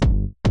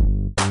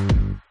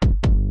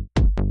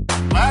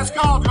Last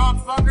call,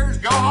 drunk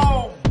fuckers. Go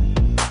home.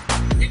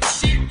 Get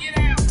shit, get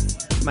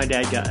out. My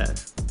dad got a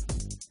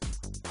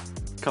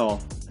call,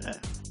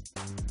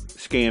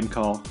 scam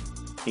call.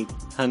 He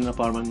hung up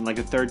on him like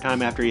a third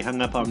time. After he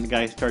hung up on him, the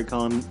guy started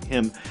calling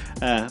him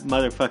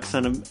motherfuck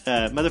son of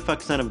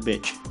a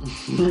bitch.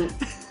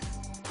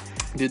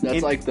 Dude,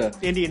 that's like the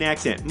Indian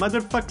accent.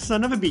 Motherfuck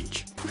son of a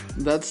bitch.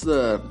 That's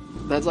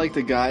like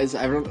the guys.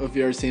 I don't know if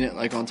you ever seen it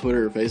like on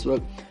Twitter or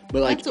Facebook,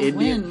 but like That's a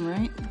win,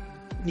 right?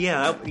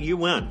 Yeah, you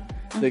won.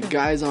 The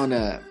guys on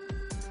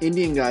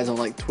Indian guys on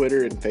like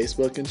Twitter and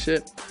Facebook and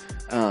shit,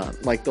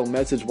 like they'll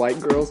message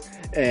white girls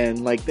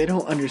and like they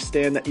don't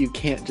understand that you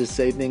can't just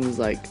say things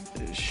like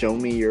 "show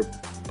me your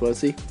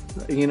pussy,"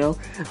 you know.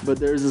 But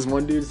there's this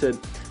one dude said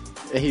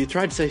he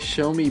tried to say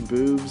 "show me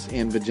boobs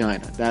and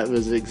vagina." That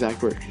was the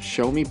exact word.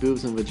 "Show me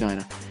boobs and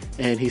vagina,"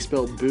 and he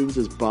spelled boobs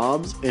as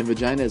bobs and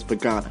vagina as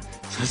vagina.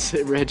 So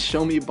it read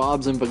 "show me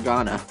bobs and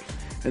vagina."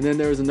 And then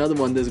there was another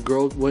one. This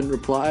girl wouldn't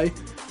reply.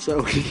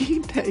 So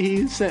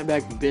he sent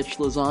back bitch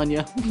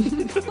lasagna.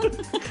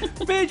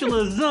 Bitch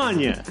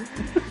lasagna.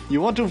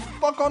 You want to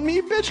fuck on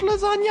me, bitch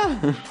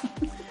lasagna?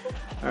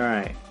 All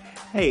right.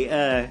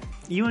 Hey,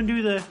 you want to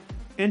do the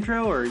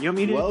intro, or you want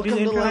me to Welcome do the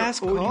to intro?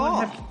 Last or do you want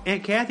Call. to have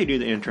Aunt Kathy do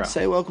the intro?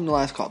 Say welcome to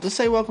last call. Just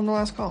say welcome to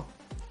last call.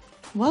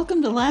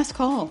 Welcome to Last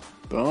Call.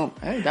 Boom.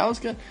 Hey, that was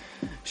good.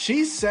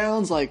 She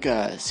sounds like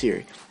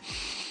Siri.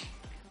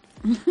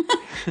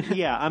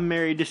 Yeah, I'm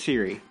married to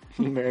Siri.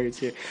 You married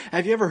Siri.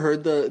 Have you ever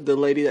heard the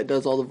lady that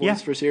does all the voice Yeah.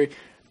 for Siri?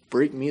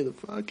 Freak me the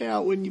fuck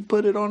out when you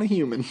put it on a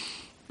human.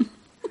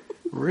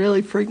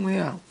 Really freaked me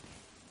out.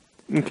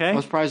 Okay. I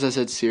was surprised I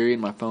said Siri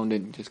and my phone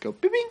didn't just go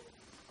beep beep.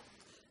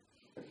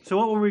 So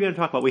what were we going to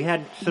talk about? We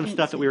had some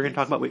stuff that we were going to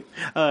talk about. We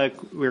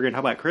were going to talk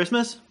about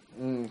Christmas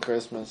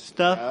Christmas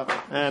stuff.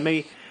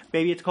 Maybe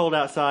it's cold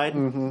outside.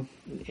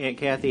 Mm-hmm. Aunt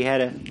Kathy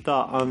had a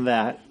thought on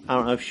that. I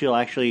don't know if she'll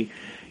actually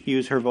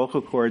use her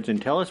vocal cords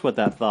and tell us what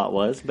that thought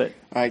was, but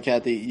All right,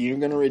 Kathy, you're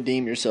going to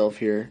redeem yourself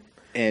here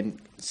and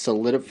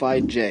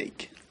solidify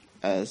Jake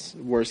as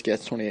worst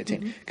guest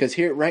 2018. Because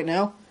here, right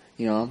now,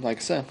 you know, like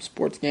I said, I'm a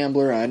sports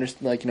gambler. I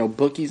understand, like, you know,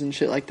 bookies and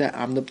shit like that.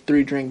 I'm the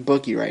 3-drink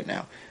bookie right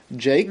now.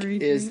 Jake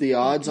is the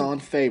odds-on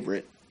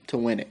favorite to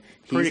win it.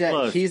 Pretty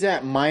close. He's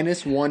at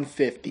minus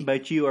 150.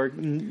 but you are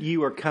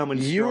coming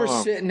strong. You are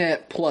sitting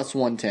at plus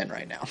 110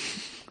 right now.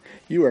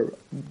 You are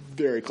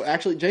very close.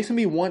 Actually, Jake's going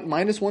to be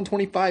minus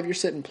 125. You're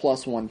sitting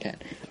plus 110.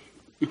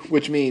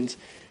 Which means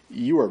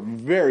you are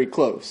very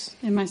close.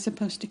 Am I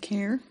supposed to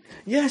care?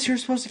 Yes, you're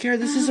supposed to care.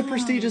 This is a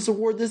prestigious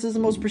award. This is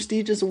the most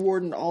prestigious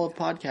award in all of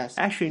podcasts.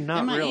 Actually, not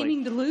Am I really.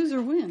 aiming to lose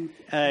or win?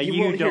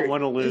 You don't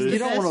want to lose. You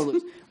don't want to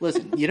lose.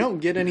 Listen, you don't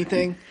get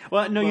anything.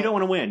 Well, no, you don't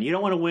want to win. You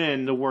don't want to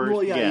win the worst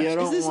Well, yeah, guest. you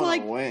don't Is this want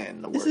like to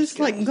win the Is worst this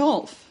like guess.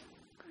 golf?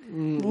 The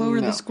lower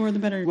no. the score, the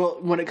better. Well,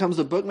 when it comes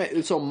to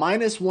bookmaker, so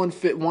minus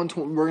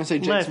 120, we're going to say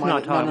Jake's Let's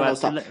minus. not talk no, about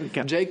stop.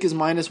 okay. Jake is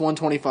minus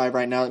 125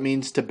 right now. It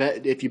means to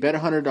bet, if you bet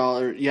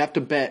 $100, you have to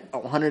bet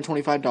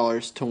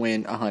 $125 to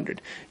win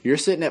 100. You're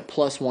sitting at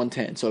plus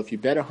 110. So if you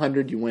bet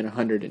 100, you win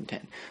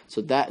 110.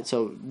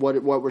 So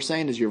what we're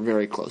saying is you're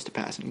very close to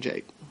passing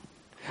Jake.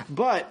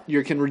 But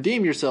you can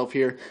redeem yourself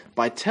here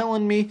by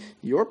telling me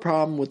your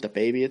problem with the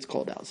baby it's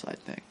cold outside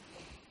thing.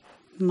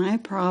 My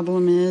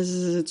problem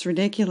is it's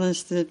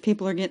ridiculous that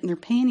people are getting their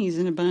panties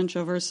in a bunch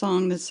over a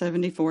song that's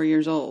 74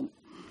 years old.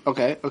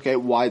 Okay.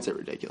 Why is it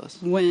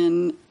ridiculous?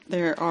 When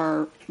there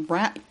are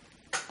rap,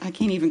 I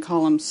can't even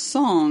call them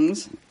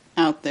songs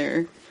out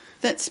there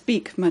that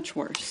speak much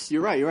worse.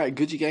 You're right.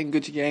 Gucci gang,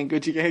 Gucci gang,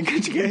 Gucci gang,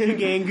 Gucci gang. Gucci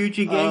gang,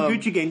 Gucci gang,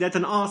 Gucci gang. That's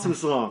an awesome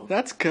song.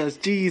 That's because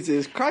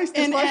Jesus Christ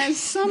is And my... as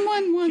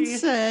someone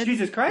once said,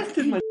 Jesus Christ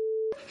is my...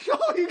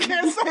 Oh, you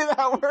can't say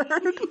that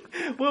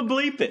word. We'll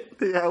bleep it.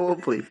 Yeah, we'll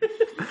please.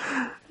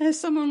 as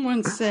someone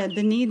once said,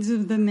 the needs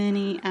of the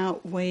many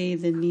outweigh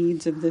the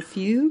needs of the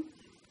few.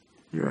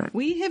 You're right.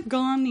 We have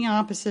gone the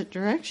opposite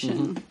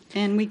direction,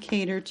 and we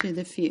cater to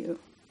the few.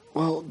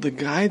 Well, the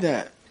guy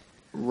that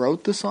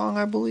wrote the song,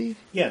 I believe,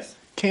 Yes.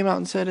 came out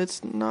and said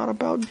it's not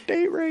about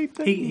date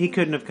rape. He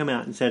couldn't have come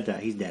out and said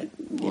that. He's dead.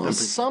 Well,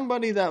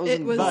 somebody that was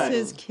It was involved.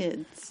 his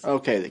kids.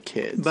 Okay, the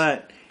kids.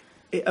 But,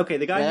 okay,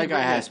 the guy... that had guy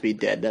written has it- to be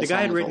dead. That The guy song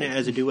had is written old. it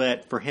as a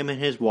duet for him and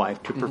his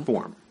wife to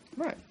perform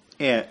Right.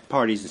 at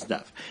parties and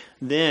stuff.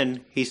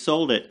 Then he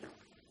sold it.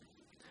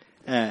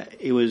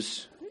 It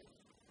was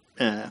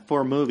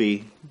for a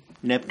movie,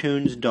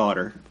 Neptune's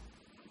Daughter,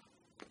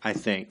 I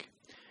think.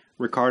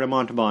 Ricardo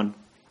Montalban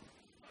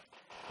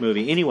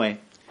movie. Anyway,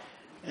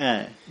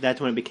 that's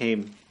when it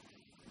became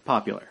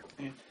popular.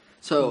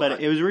 So, But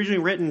it was originally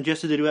written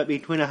just as a duet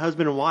between a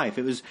husband and wife.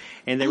 It was,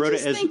 and they wrote I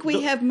just it as... think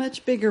we have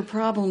much bigger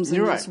problems in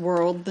You're this right.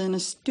 world than a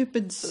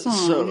stupid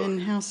song So,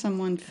 and how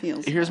someone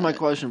feels. here's about my it.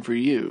 question for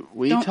you.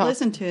 Don't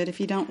listen to it if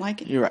you don't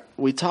like it. You're right.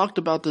 We talked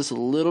about this a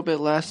little bit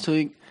last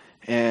week,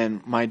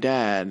 and my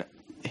dad,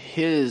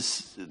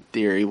 his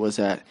theory was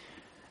that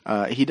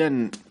he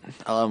doesn't.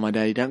 I love my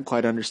dad. He doesn't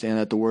quite understand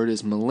that the word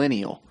is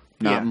millennial,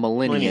 not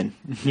millennium.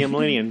 Yeah,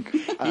 millennium.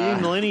 You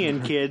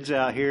millennium kids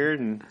out here,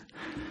 and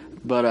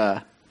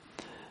But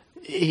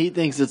He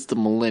thinks it's the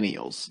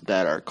millennials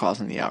that are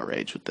causing the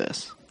outrage with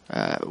this.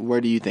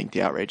 Where do you think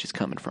the outrage is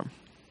coming from?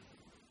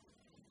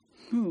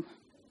 Ooh,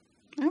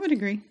 I would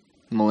agree.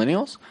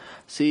 Millennials?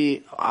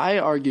 See, I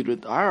argued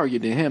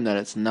to him that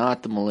it's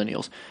not the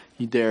millennials.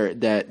 The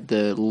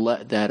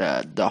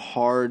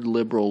hard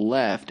liberal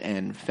left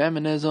and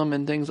feminism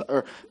and things,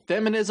 or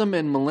feminism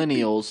and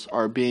millennials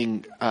are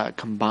being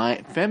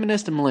combined.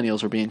 Feminist and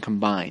millennials are being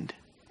combined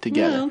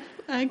together.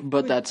 Well,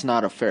 but that's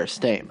not a fair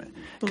statement.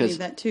 believe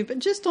that too. But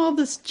just all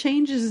this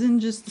changes in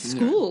just the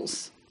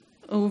schools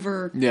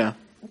over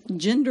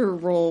gender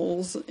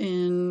roles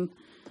in.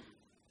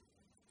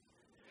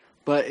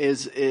 But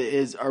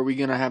are we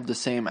going to have the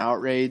same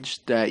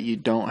outrage that you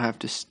don't have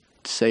to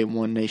say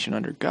one nation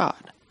under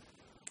God?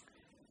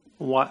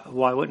 Why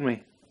wouldn't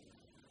we?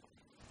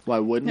 Why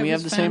wouldn't we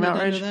have the same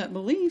outrage? Under that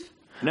belief.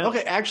 No.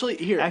 Okay,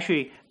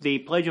 actually, the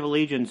Pledge of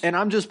Allegiance. And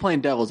I'm just playing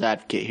devil's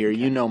advocate here.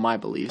 You know my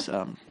beliefs.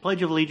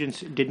 Pledge of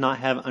Allegiance did not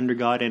have under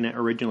God in it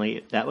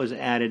originally. That was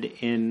added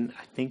in,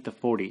 I think, the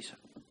 40s.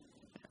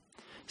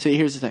 See,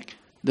 here's the thing.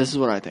 This is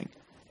what I think.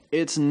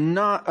 It's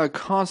not a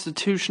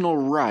constitutional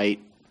right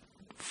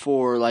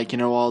for, like,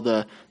 all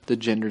the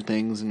gender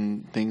things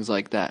and things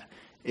like that.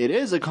 It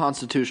is a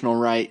constitutional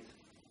right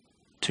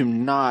to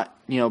not,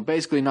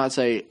 basically not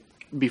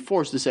be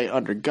forced to say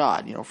under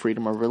God,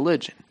 freedom of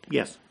religion.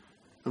 Yes.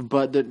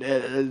 But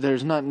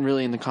there's nothing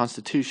really in the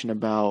Constitution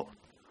about,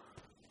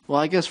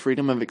 well, I guess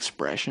freedom of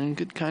expression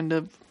could kind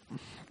of,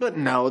 but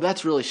no,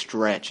 that's really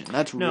stretching.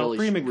 That's really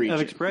freedom reaching. of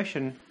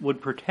expression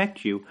would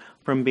protect you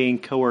from being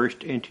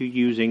coerced into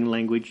using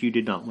language you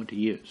did not want to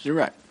use. You're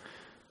right.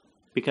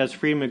 Because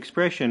freedom of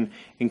expression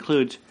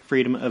includes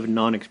freedom of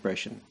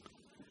non-expression.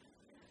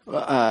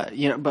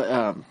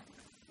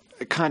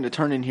 Kind of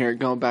turning here,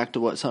 going back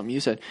to something you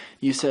said.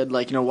 You said,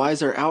 why is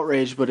there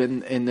outrage? But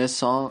in this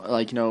song,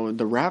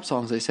 the rap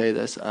songs, they say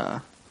this.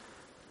 I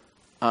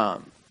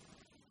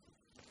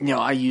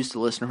used to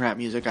listen to rap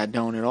music. I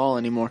don't at all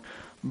anymore.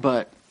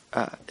 But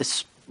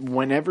it's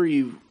whenever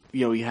you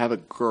have a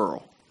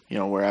girl,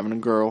 we're having a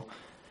girl.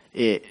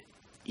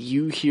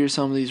 You hear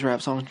some of these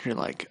rap songs, and you're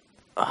like,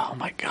 oh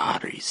my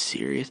God, are you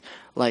serious?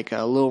 Like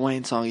a Lil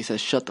Wayne song, he says,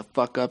 shut the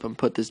fuck up and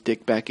put this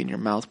dick back in your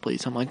mouth,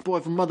 please. I'm like, boy,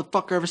 if a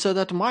motherfucker ever said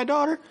that to my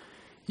daughter,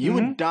 you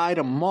would die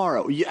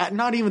tomorrow.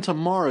 Not even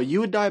tomorrow.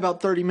 You would die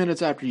about 30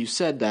 minutes after you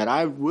said that.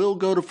 I will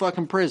go to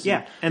fucking prison.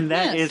 Yeah, and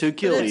that is to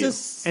kill you.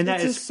 And that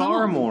is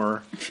far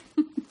more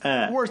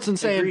worse than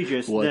saying,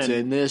 egregious what's than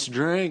in this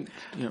drink?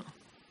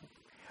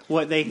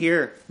 What they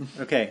hear.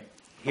 Okay,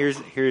 here's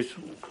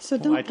So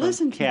what don't I told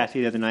listen to Cassie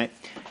the other night.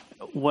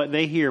 What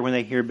they hear when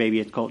they hear "Baby,"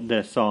 it's called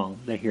the song.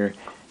 They hear,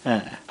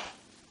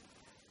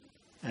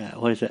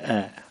 what is it?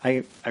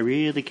 I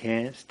really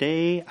can't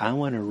stay. I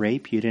want to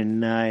rape you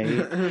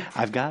tonight.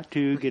 I've got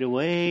to get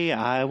away.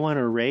 I want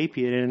to rape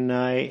you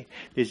tonight.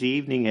 This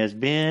evening has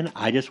been.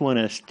 I just want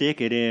to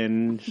stick it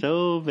in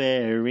so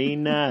very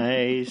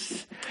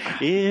nice.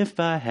 If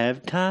I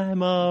have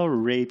time, I'll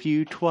rape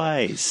you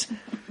twice.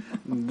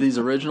 These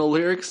original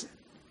lyrics?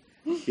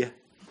 Yeah.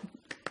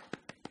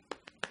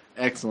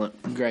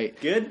 Excellent. Great.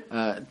 Good?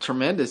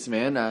 Tremendous,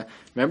 man.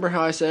 Remember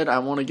how I said I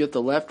want to get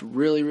the left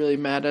really, really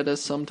mad at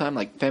us sometime?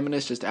 Like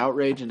feminists just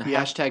outrage and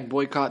hashtag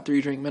boycott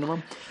 3-drink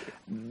minimum?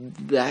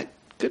 That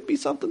could be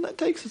something that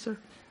takes us there.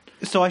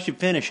 So I should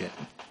finish it.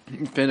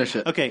 Finish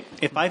it. Okay,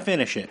 if I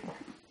finish it,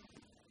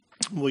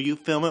 will you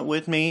film it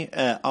with me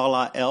a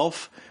la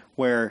Elf,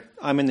 where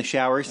I'm in the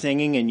shower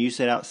singing and you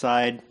sit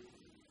outside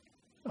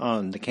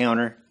on the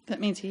counter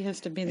That means he has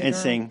to be the and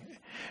girl. sing?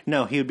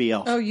 No, he would be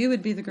Elf. Oh, you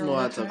would be the girl. Well,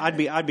 that's that's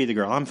right. I'd be the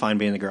girl. I'm fine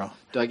being the girl.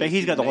 Do I get But to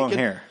he's see got the you long naked?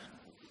 hair.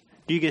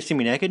 Do you get to see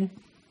me naked?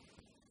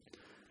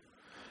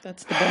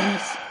 That's the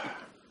bonus.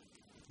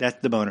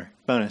 That's the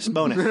bonus.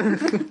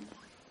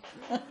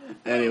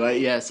 Anyway,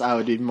 yes, I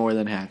would be more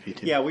than happy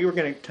to. Yeah, we were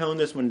going to tone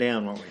this one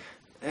down, weren't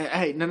we?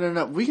 Hey,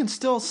 no. We can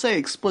still say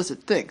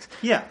explicit things.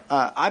 Yeah.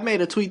 I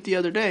made a tweet the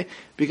other day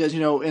because, in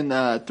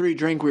the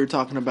 3-drink we were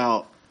talking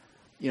about,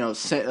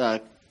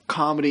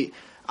 comedy.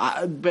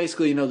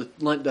 Basically,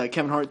 the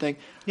Kevin Hart thing.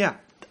 Yeah.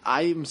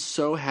 I am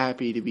so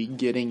happy to be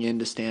getting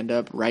into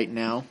stand-up right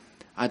now.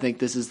 I think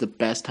this is the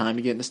best time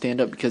to get into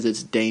stand-up because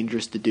it's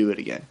dangerous to do it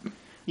again.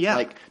 Yeah.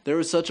 Like, there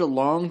was such a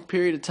long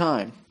period of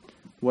time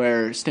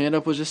where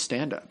stand-up was just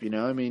stand-up,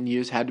 I mean, you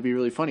just had to be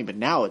really funny. But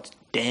now it's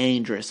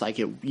dangerous like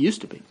it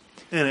used to be.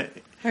 And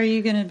Are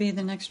you going to be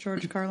the next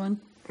George Carlin?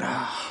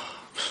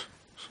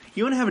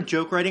 you want to have a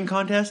joke writing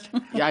contest?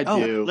 Yeah, I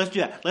do. Let's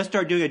do that. Let's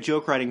start doing a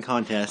joke writing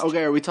contest.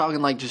 Okay, are we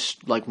talking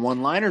just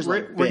one-liners?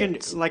 We're going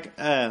bits?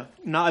 to,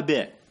 not a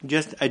bit,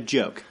 just a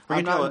joke.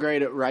 I'm not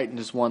great at writing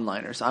just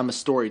one-liners. I'm a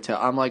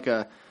storyteller. I'm like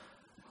a...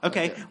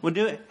 Okay, we'll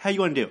do it. How you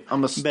want to do? I'm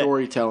a But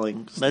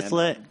storytelling let's stand-up.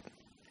 let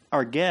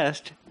our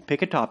guest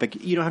pick a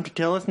topic. You don't have to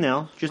tell us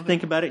now. Just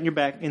think about it in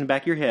the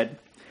back of your head.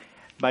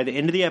 By the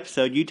end of the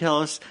episode, you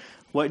tell us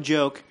what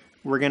joke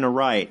we're going to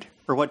write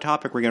or what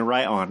topic we're going to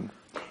write on.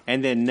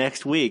 And then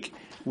next week,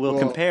 we'll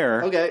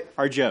compare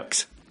our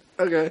jokes.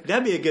 Okay.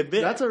 That'd be a good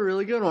bit. That's a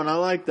really good one. I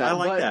like that. I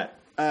like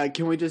that.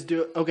 Can we just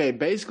do it? Okay,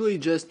 basically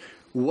just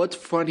what's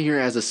funnier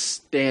as a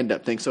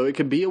stand-up thing? So it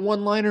could be a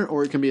one-liner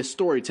or it can be a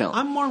storytelling.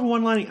 I'm more of a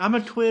one-lining. I'm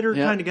a Twitter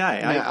kind of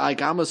guy.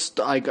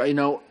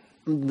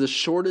 The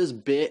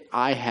shortest bit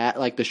I had,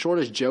 like the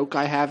shortest joke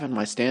I have in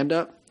my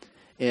stand-up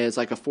is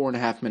like a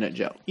 4.5 minute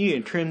joke. You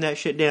can trim that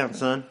shit down,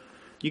 son.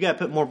 You got to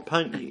put more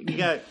punch.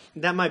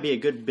 That might be a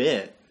good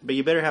bit, but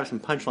you better have some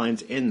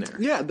punchlines in there.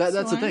 Yeah, that's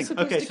the I'm thing.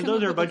 supposed Okay, to so come those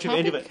up are a with bunch of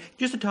topic? individual.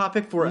 Just a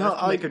topic for us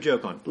to make a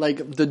joke on.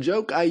 Like the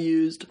joke I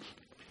used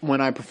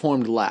when I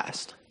performed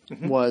last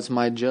was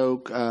my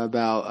joke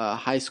about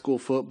high school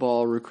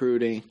football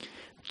recruiting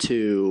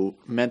to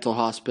mental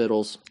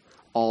hospitals,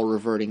 all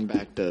reverting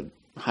back to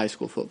high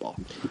school football.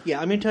 Yeah,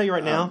 I'm going to tell you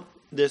right now,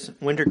 this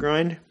winter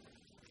grind,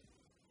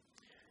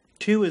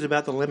 2 is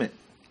about the limit.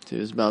 It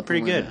was about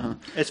Pretty the good. limit,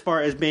 As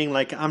far as being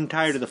like, I'm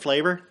tired of the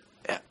flavor,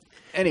 huh?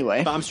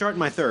 Anyway, but I'm starting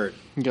my 3rd.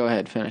 go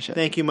ahead, finish it.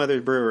 Thank you,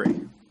 Mother's Brewery.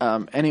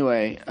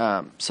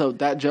 So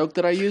that joke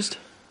that I used,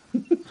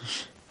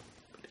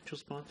 Potential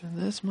sponsor?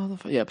 this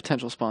motherfucker, yeah,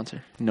 potential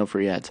sponsor, no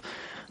free ads.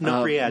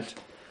 No free ads.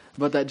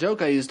 But that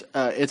joke I used,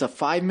 it's a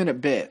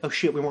 5-minute bit. Oh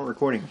shit, we weren't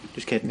recording.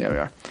 Just kidding. There we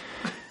are.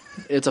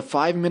 It's a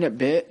 5-minute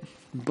bit,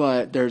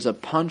 but there's a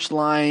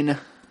punchline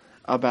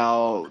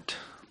about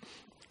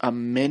a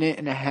minute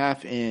and a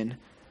half in.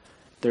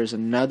 There's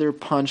another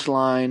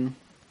punchline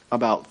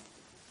about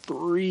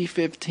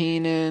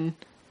 3:15 in,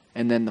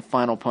 and then the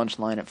final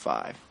punchline at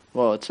 5.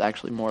 Well, it's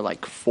actually more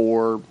like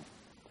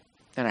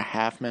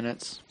 4.5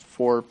 minutes,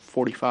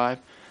 4:45.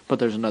 But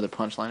there's another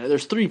punchline.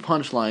 There's 3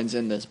 punchlines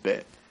in this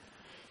bit.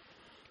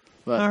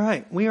 But All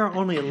right, we are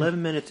only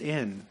 11 minutes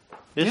in.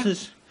 This Yeah.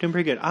 is doing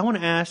pretty good. I want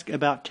to ask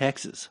about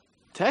Texas.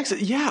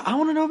 Texas, yeah, I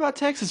want to know about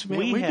Texas, man.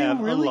 We We're have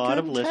doing really a lot good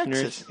of in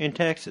listeners Texas. in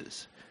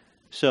Texas.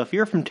 So if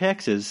you're from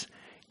Texas,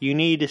 you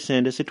need to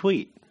send us a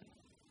tweet.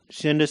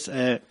 Send us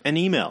an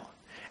email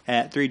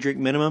at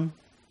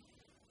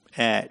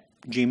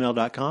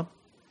 3drinkminimum@gmail.com.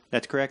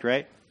 That's correct,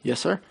 right?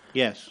 Yes, sir.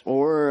 Yes.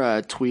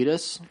 Or tweet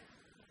us,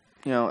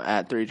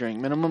 at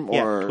 3drinkminimum,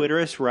 Yeah, or Twitter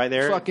us right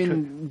there.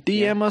 fucking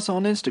DM us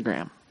on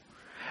Instagram.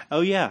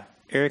 Oh, yeah.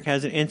 Eric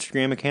has an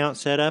Instagram account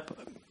set up,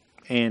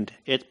 and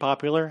it's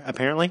popular,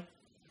 apparently.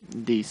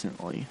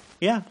 Decently.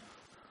 Yeah.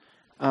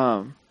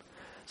 So,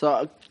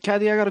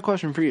 Kathy, I got a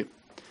question for you.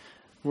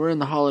 We're in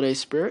the holiday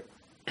spirit.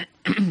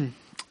 Give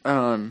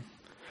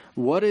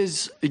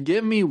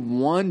me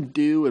one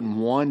do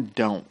and one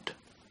don't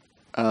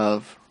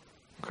of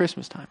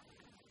Christmas time.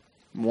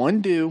 One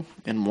do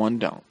and one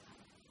don't.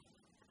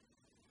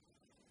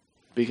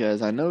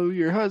 Because I know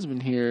your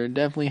husband here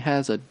definitely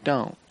has a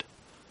don't.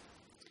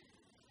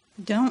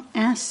 Don't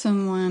ask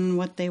someone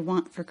what they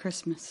want for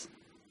Christmas.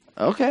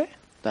 Okay.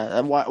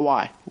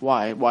 Why?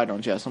 Why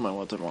don't you ask someone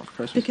what they want for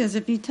Christmas? Because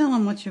if you tell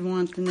them what you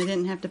want, then they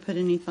didn't have to put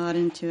any thought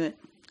into it.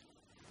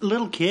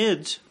 Little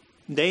kids,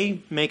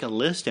 they make a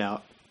list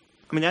out.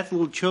 I mean, that's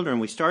little children.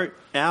 We start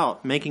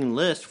out making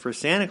lists for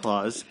Santa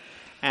Claus,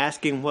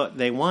 asking what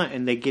they want,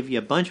 and they give you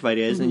a bunch of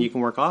ideas, and you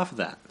can work off of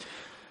that.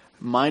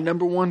 My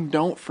number one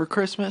don't for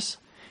Christmas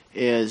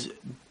is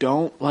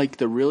don't like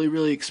the really,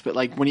 really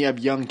like when you have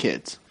young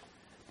kids,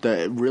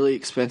 the really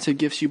expensive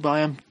gifts you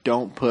buy them,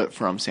 don't put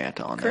from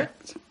Santa on there.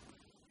 Correct.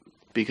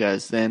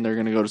 Because then they're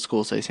going to go to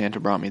school, say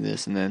Santa brought me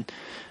this, and then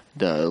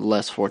the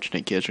less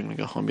fortunate kids are going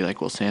to go home and be like,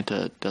 well,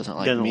 Santa doesn't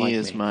like me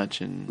as much.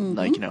 And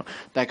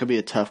that could be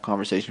a tough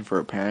conversation for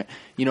a parent.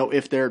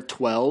 If they're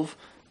 12,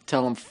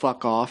 tell them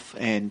fuck off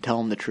and tell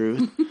them the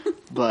truth.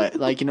 But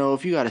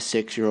if you got a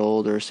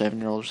 6-year-old or a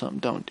 7-year-old or something,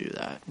 don't do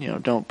that.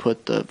 Don't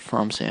put the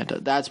from Santa.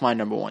 That's my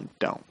number one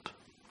don't.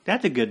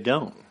 That's a good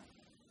don't.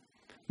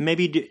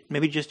 Maybe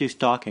just do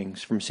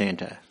stockings from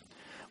Santa.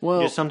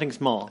 Well, Just something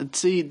small.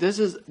 see,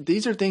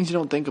 these are things you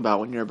don't think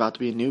about when you're about to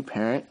be a new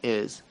parent,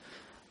 is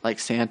like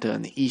Santa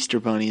and the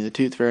Easter Bunny, the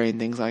Tooth Fairy, and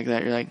things like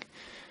that. You're like,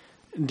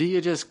 do you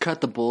just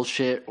cut the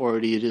bullshit or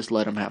do you just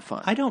let them have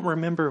fun? I don't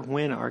remember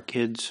when our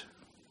kids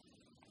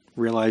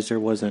realized there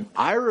wasn't.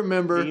 I Do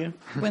remember you?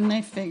 When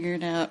they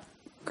figured out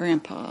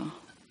Grandpa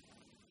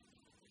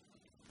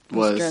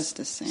was dressed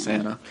as Santa.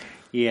 Santa.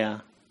 Yeah.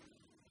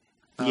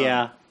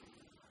 Yeah.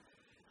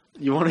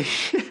 You want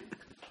to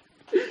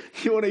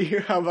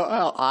hear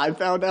how I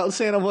found out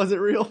Santa wasn't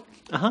real?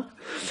 Uh-huh.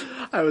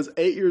 I was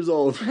 8 years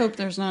old. I hope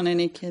there's not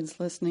any kids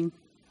listening.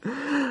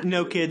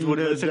 No kids would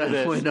There's listen to this.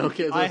 definitely no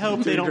kids I listen hope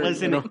to they don't Drink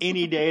listen Minimum.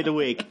 any day of the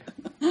week.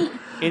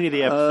 Any of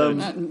the episodes.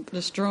 Not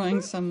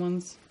destroying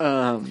someone's.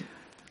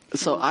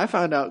 So I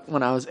found out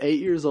when I was 8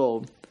 years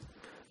old,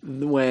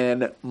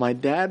 when my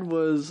dad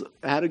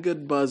had a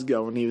good buzz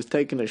going. He was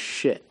taking a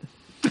shit.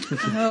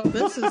 Oh,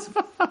 this is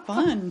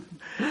fun.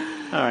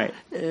 All right.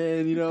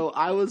 And,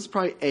 I was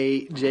probably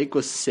 8. Jake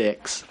was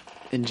 6.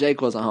 And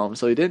Jake wasn't home,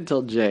 so he didn't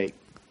tell Jake.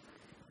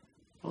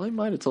 Well, he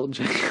might have told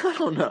Jake. I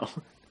don't know.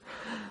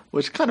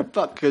 Which kind of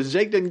fucked, because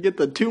Jake didn't get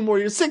the 2 more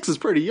years. 6 is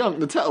pretty young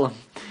to tell him.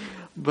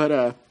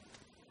 But,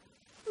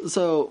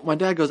 so my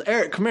dad goes,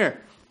 Eric, come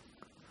here.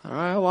 All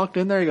right, I walked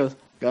in there. He goes,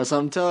 got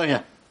something to tell you.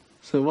 I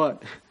said,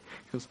 what?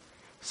 He goes,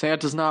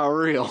 Santa's not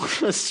real.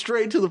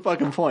 Straight to the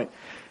fucking point.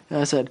 And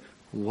I said,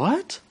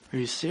 what? Are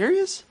you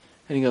serious?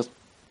 And he goes,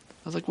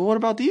 I was like, well, what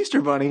about the Easter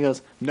Bunny? He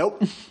goes,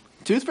 nope.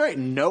 Tooth Fairy?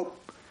 Nope.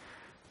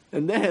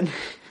 And then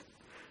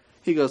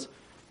he goes,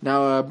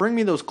 now bring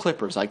me those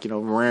clippers, like,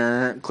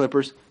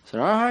 clippers. I said,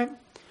 all right.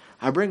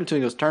 I bring them to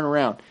him. He goes, turn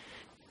around.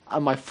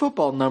 My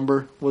football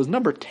number was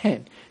number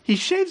 10. He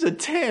shaves a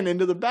 10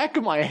 into the back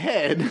of my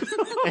head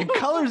and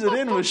colors it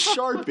in with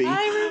Sharpie.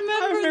 I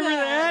remember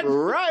that.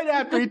 Right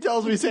after he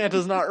tells me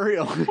Santa's not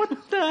real.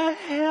 What the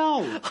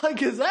hell?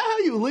 Like, is that how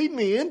you lead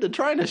me into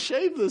trying to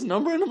shave this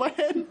number into my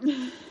head?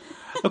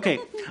 Okay,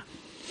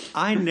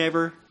 I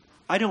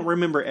don't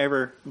remember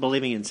ever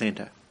believing in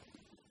Santa.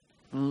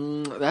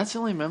 That's the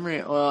only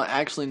memory. Well,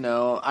 actually,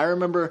 no. I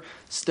remember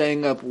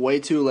staying up way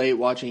too late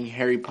watching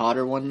Harry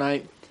Potter one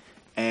night,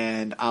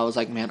 and I was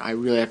like, man, I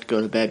really have to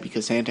go to bed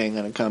because Santa ain't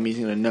going to come. He's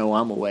going to know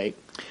I'm awake.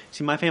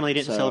 See, my family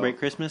didn't So, celebrate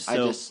Christmas, so I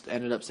just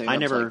ended up staying up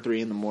till like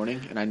 3 in the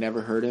morning, and I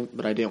never heard him,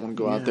 but I didn't want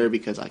to go out there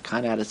because I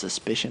kind of had a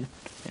suspicion,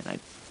 and I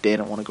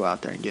didn't want to go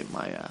out there and get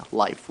my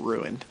life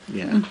ruined.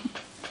 yeah.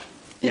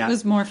 It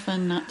was more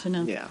fun not to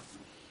know. Yeah.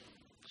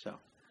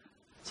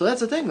 So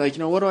that's the thing. Like,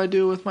 what do I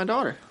do with my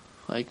daughter?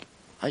 Like,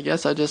 I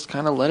guess I just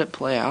kind of let it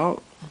play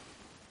out.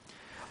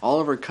 All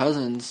of her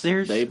cousins,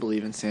 they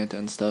believe in Santa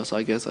and stuff, so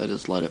I guess I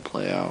just let it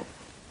play out.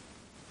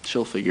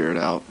 She'll figure it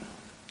out.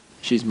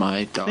 She's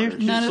my daughter.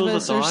 None of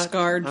us are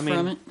scarred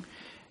from it.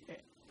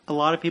 A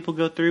lot of people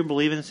go through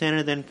believing in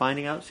Santa, then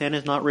finding out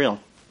Santa's not real.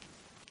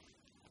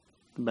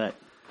 But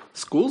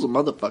school's a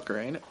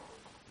motherfucker, ain't it?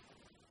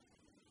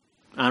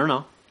 I don't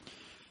know.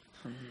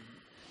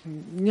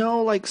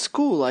 Like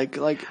school, like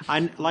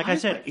I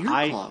said,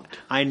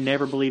 I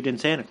never believed in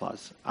Santa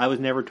Claus. I was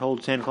never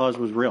told Santa Claus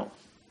was real.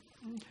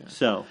 Okay.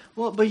 So,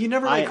 well, but you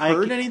never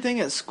heard anything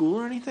at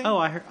school or anything? Oh,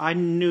 I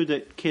knew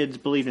that kids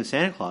believed in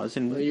Santa Claus,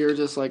 and but you're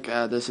just like,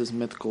 this is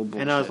mythical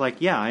bullshit. And I was like,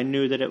 yeah, I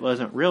knew that it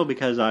wasn't real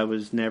because I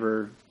was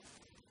never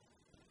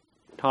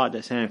taught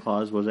that Santa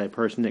Claus was a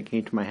person that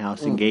came to my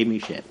house and gave me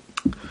shit.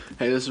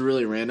 Hey, this is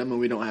really random, and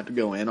we don't have to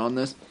go in on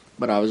this,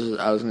 but I was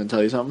going to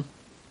tell you something.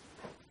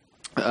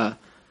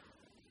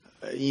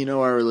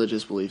 Our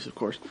religious beliefs, of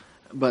course.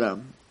 But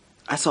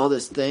I saw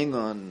this thing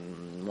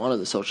on one of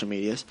the social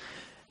medias.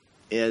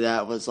 Yeah,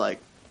 that was like,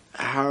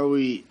 how are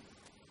we,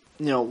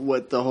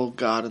 with the whole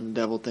God and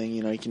the devil thing,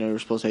 you're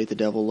supposed to hate the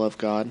devil, love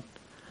God.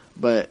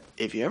 But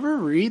if you ever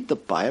read the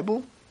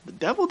Bible, the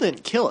devil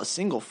didn't kill a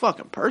single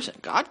fucking person.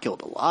 God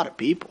killed a lot of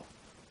people.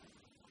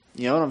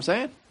 You know what I'm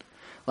saying?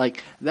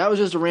 Like, that was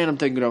just a random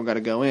thing. We don't got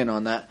to go in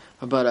on that.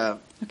 But,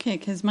 okay,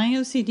 because my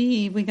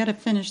OCD, we got to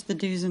finish the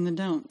do's and the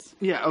don'ts.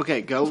 Yeah, okay,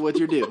 go with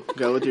your do.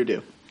 Go with your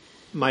do.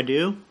 My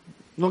do?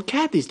 Well,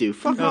 Kathy's do.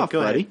 Fuck off,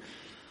 go buddy. Ahead.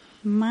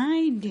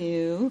 My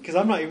do... Because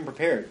I'm not even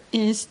prepared.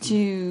 ...is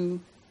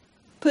to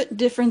put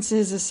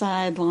differences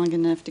aside long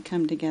enough to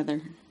come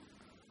together.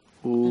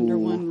 Ooh, under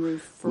one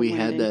roof for we one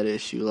had day. that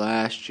issue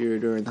last year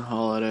during the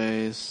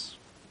holidays.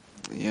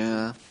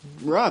 Yeah.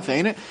 Rough,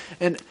 ain't it?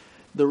 And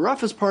the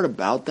roughest part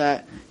about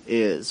that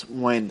is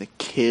when the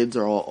kids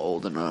are all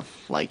old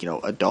enough, like,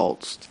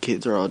 adults.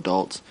 Kids are all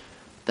adults.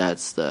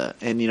 That's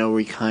and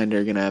we kind of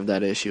are going to have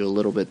that issue a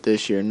little bit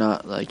this year.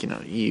 Not like,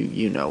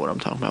 you know what I'm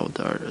talking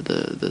about with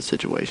the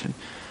situation.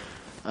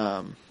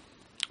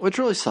 Which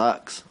really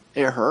sucks.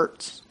 It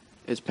hurts.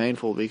 It's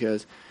painful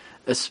because,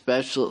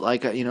 especially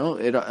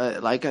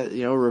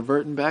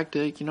reverting back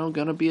to,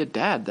 gonna be a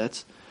dad.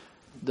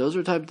 Those are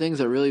the type of things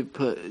that really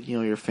put,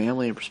 your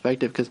family in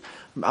perspective. Because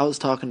I was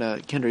talking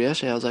to Kendra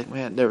yesterday. I was like,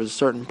 man, there was a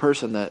certain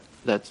person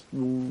that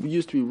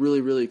used to be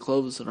really, really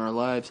close in our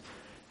lives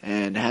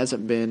and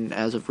hasn't been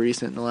as of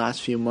recent in the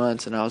last few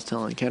months. And I was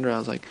telling Kendra, I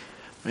was like,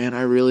 man,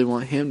 I really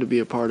want him to be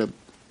a part of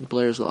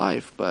Blair's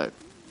life. But,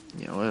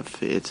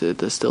 if it's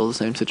still the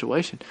same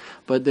situation.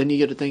 But then you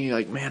get to thinking,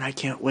 like, man, I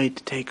can't wait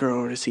to take her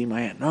over to see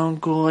my aunt and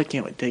uncle. I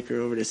can't wait to take her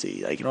over to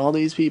see, all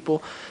these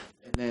people.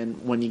 And then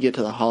when you get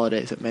to the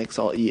holidays, it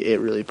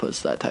really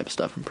puts that type of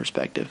stuff in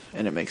perspective,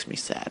 and it makes me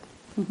sad.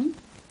 Mm-hmm.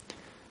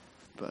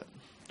 But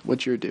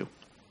what's your do?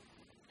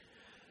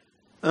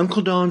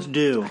 Uncle Don's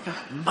do.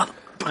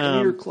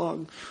 Motherfucking ear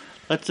clog.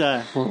 Let's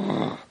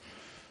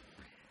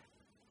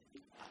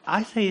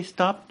I say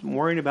stop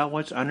worrying about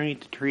what's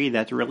underneath the tree.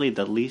 That's really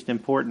the least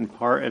important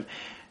part of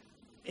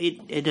it.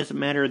 It doesn't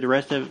matter the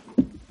rest of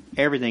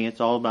everything. It's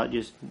all about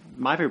just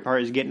my favorite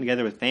part is getting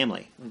together with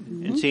family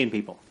and seeing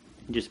people,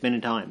 and just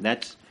spending time.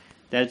 That's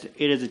it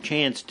is a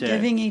chance to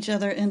giving each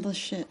other endless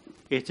shit.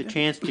 It's a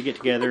chance to get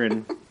together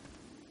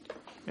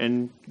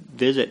and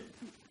visit.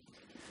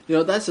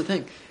 That's the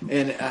thing,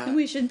 and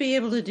we should be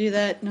able to do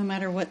that no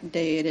matter what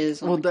day it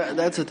is. Well,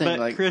 that's the thing.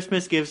 But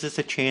Christmas gives us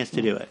a chance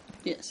to do it.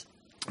 Yes.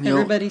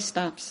 Everybody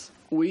stops.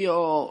 We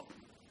all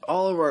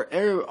of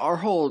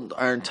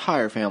our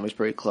entire family's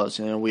pretty close.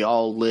 We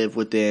all live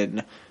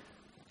within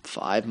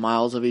 5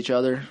 miles of each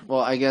other. Well,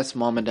 I guess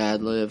mom and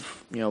dad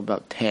live,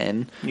 about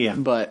 10. Yeah.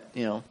 But,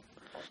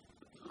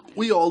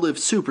 we all live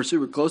super,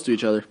 super close to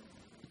each other.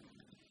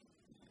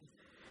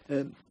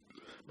 And,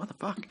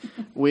 motherfuck.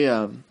 We,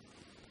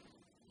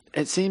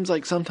 it seems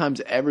like sometimes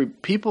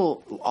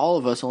all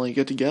of us only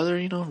get together,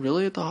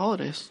 really at the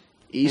holidays.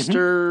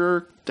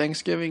 Easter,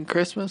 Thanksgiving,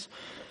 Christmas,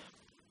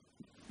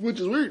 which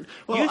is weird.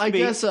 Well, Used to I be.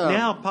 guess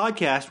Now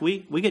podcast we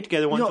get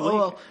together once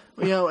a week.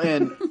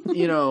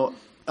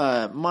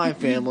 And my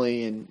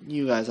family and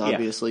you guys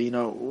obviously,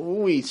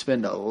 we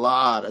spend a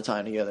lot of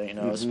time together.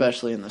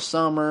 Especially in the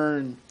summer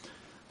and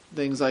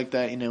things like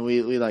that.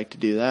 We like to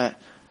do that.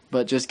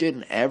 But just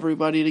getting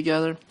everybody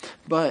together.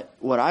 But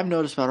what I've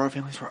noticed about our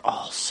families, we're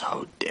all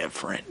so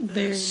different.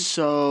 Very.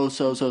 So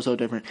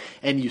different.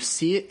 And you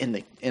see it in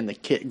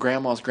the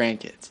grandma's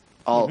grandkids.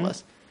 All of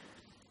us.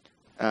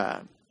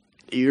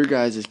 Your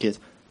guys' kids,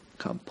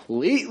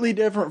 completely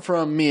different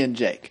from me and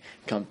Jake.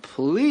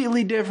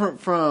 Completely different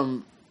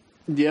from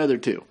the other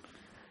two.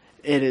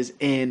 It is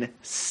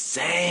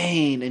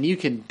insane. And you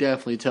can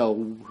definitely tell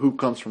who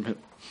comes from who.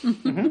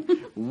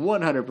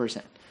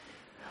 100%.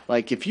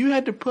 Like, if you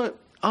had to put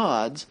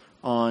odds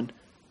on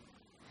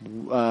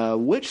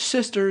which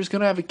sister is going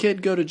to have a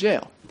kid go to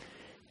jail,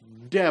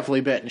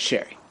 definitely betting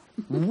Sherry.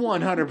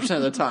 100%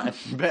 of the time,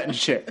 betting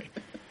Sherry.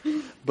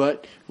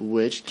 But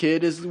which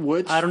kid is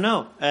which? I don't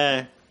know.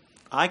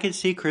 I could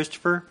see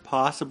Christopher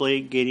possibly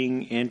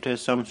getting into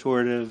some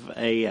sort of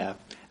a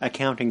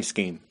accounting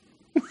scheme.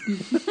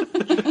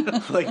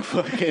 Like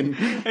fucking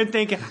And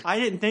I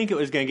didn't think it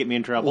was going to get me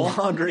in trouble.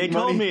 Laundering They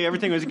told money. me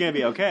everything was going to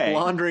be okay.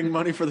 laundering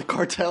money for the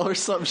cartel or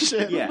some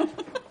shit. Yeah.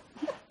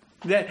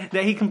 That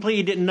he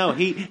completely didn't know.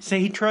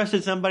 He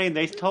trusted somebody and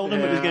they told him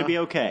it was Yeah. going to be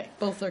okay.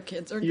 Both our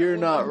kids are You're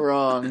golden. not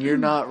wrong. You're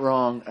not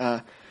wrong.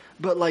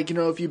 But like,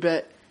 if you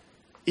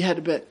had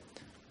to bet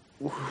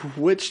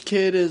which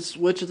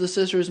of the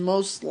sisters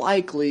most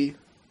likely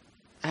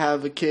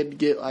have a kid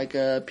get like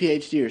a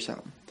PhD or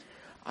something.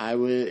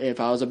 If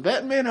I was a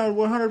betting man, I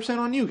would 100%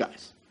 on you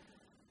guys.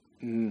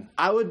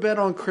 I would bet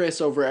on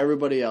Chris over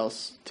everybody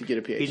else to get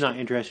a PhD. He's not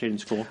interested in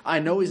school. I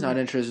know he's not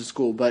interested in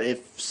school, but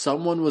if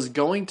someone was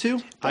going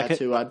to, that's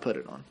who I'd put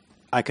it on.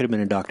 I could have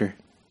been a doctor.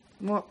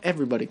 Well,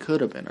 everybody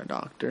could have been a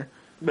doctor.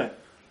 But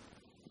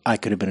I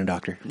could have been a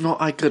doctor. No,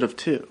 I could have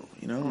too.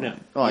 No.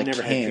 Oh, I you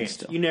never had a can chance.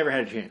 still. You never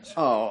had a chance.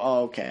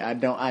 Oh, okay.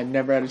 I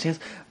never had a chance.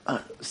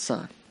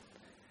 Son,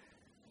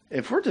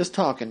 if we're just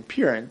talking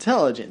pure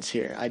intelligence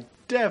here, I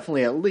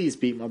definitely at least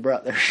beat my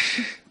brother.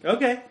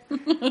 Okay.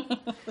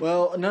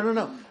 Well,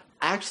 no.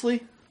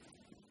 Actually,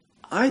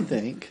 I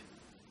think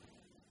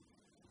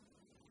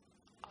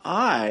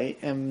I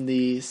am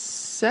the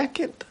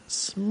second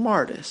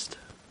smartest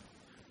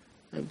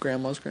of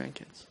Grandma's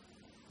grandkids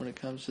when it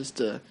comes just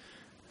to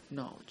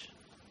knowledge.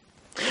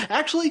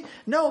 Actually,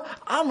 no,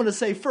 I'm going to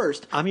say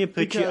first. I'm going to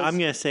put you. because- I'm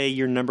going to say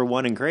you're number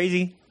one in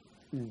crazy.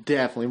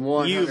 Definitely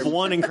 100%. You've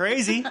won in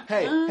crazy.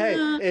 Hey,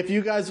 if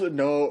you guys would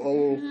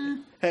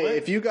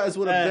if you guys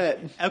would have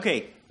bet.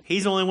 Okay,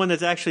 he's the only one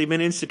that's actually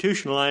been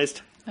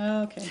institutionalized.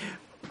 Okay.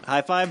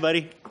 High five,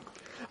 buddy.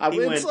 I He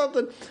win went.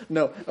 something.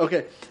 No,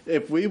 okay.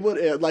 If we would,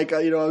 I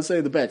was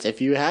saying the bets.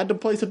 If you had to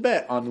place a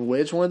bet on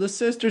which one of the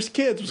sisters'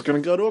 kids was going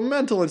to go to a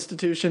mental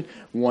institution,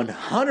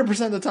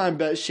 100% of the time,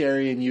 bet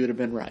Sherry, and you would have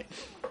been right.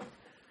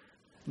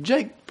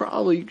 Jake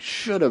probably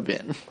should have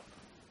been.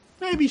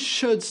 Maybe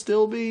should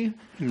still be.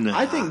 Nah.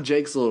 I think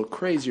Jake's a little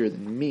crazier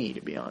than me,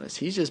 to be honest.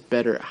 He's just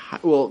better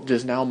at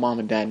just now mom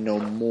and dad know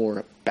more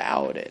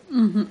about it.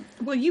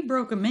 Well, you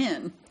broke them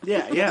in.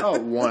 Yeah. Oh,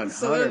 100%.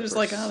 So they're just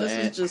like, oh,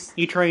 this is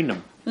You trained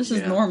him.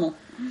 Yeah. normal.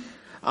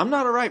 I'm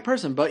not a right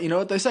person, but you know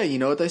what they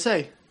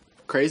say?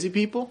 Crazy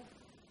people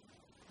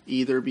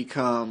either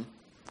become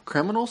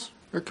criminals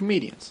or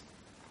comedians.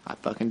 I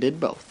fucking did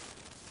both.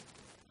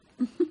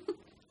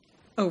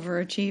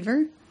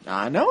 Overachiever.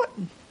 I know it.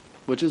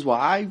 Which is why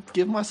I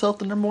give myself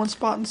the number one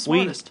spot in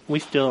smartest. We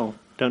still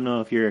don't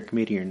know if you're a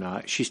comedian or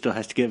not. She still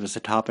has to give us a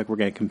topic. We're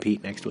going to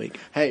compete next week.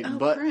 Hey, Oh,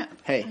 but crap.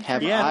 hey,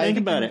 have Yeah, I think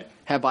about it.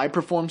 Have I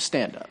performed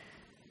stand up?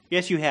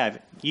 Yes, you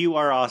have. You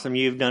are awesome.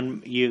 You've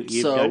done you've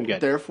So done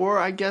good. therefore,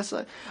 I guess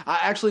I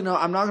actually no.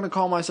 I'm not going to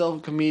call myself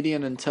a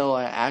comedian until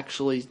I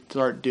actually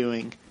start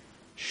doing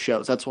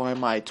shows. That's why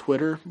my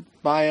Twitter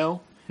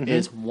bio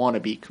is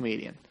wannabe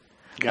comedian.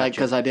 Gotcha.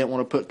 Because I didn't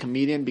want to put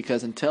comedian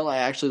because until I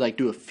actually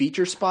do a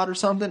feature spot or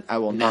something, I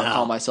will not No.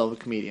 call myself a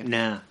comedian.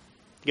 Nah.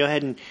 Go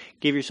ahead and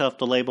give yourself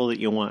the label that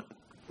you want.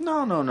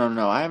 No.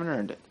 I haven't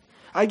earned it.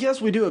 I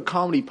guess we do a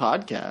comedy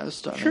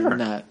podcast. Sure.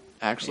 That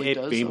actually If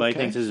does. anybody okay.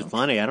 thinks this is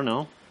funny, I don't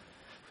know.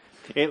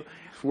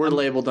 We're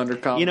labeled under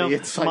comedy. You know,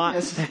 it's like,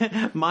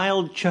 yes.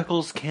 mild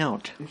chuckles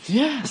count.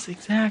 Yes,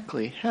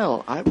 exactly.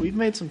 Hell, we've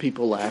made some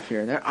people laugh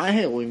here and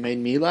there. We made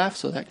me laugh,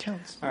 so that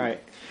counts. All right.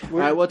 All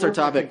right, what's our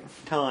topic?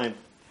 Time.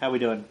 How we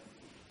doing?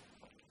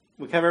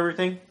 We cover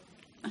everything?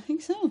 I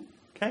think so.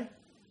 Okay.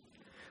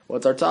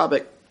 What's our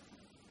topic?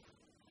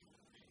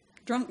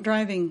 Drunk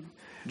driving.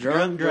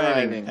 Drunk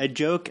driving. A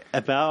joke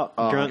about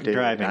Oh, drunk dude,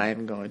 driving. I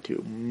am going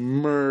to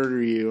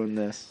murder you in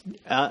this.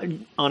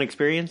 On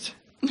experience?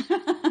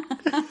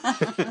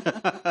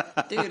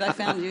 Dude, I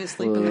found you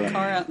asleep in the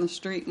car out in the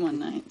street one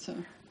night, so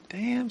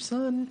Damn,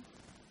 son.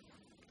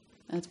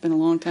 that's been a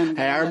long time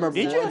ago. Hey, I remember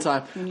Did you? one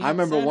time. When you I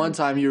remember said one it.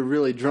 time you were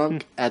really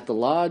drunk at the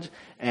lodge,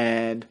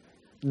 and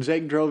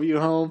Jake drove you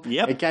home.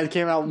 Yep. And Kat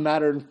came out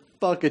mattered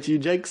fuck at you.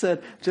 Jake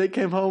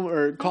came home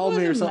or called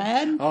me or wasn't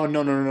something. mad. Oh,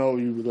 no,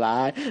 you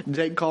lie.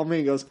 Jake called me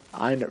and goes,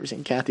 I ain't never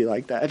seen Kathy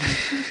like that.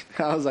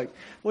 I was like,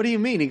 what do you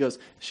mean? He goes,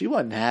 she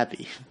wasn't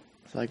happy.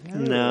 It's like,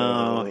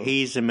 No,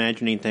 he's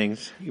imagining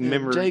things. You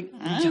remember, Jake,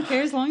 I don't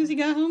care as long as he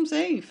got home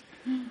safe.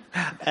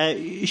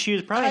 she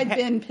was probably I'd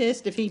been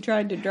pissed if he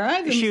tried to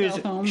drive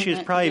himself home. she in was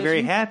that probably very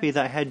condition. happy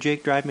that I had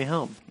Jake drive me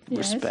home.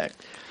 Yes.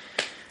 respect.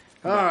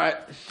 All right.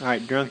 All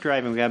right, drunk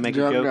driving. We gotta make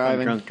Drunk a joke driving.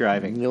 on drunk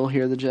driving. You'll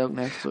hear the joke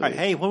next week. All right,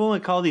 hey, what will we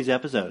call these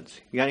episodes?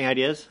 You got any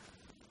ideas?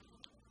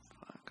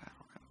 Fuck, I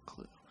don't have a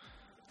clue.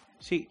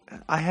 See,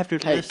 I have to.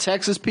 Hey, list-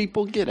 Texas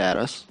people, get at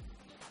us.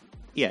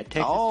 yeah,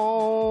 Texas.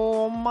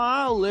 All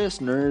my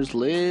listeners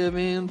live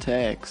in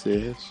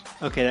Texas.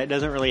 Okay, that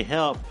doesn't really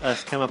help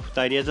us come up with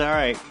ideas. All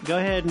right, go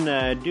ahead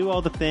and do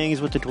all the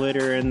things with the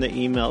Twitter and the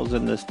emails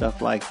and the stuff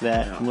like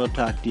that, and we'll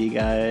talk to you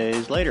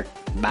guys later.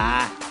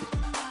 Bye.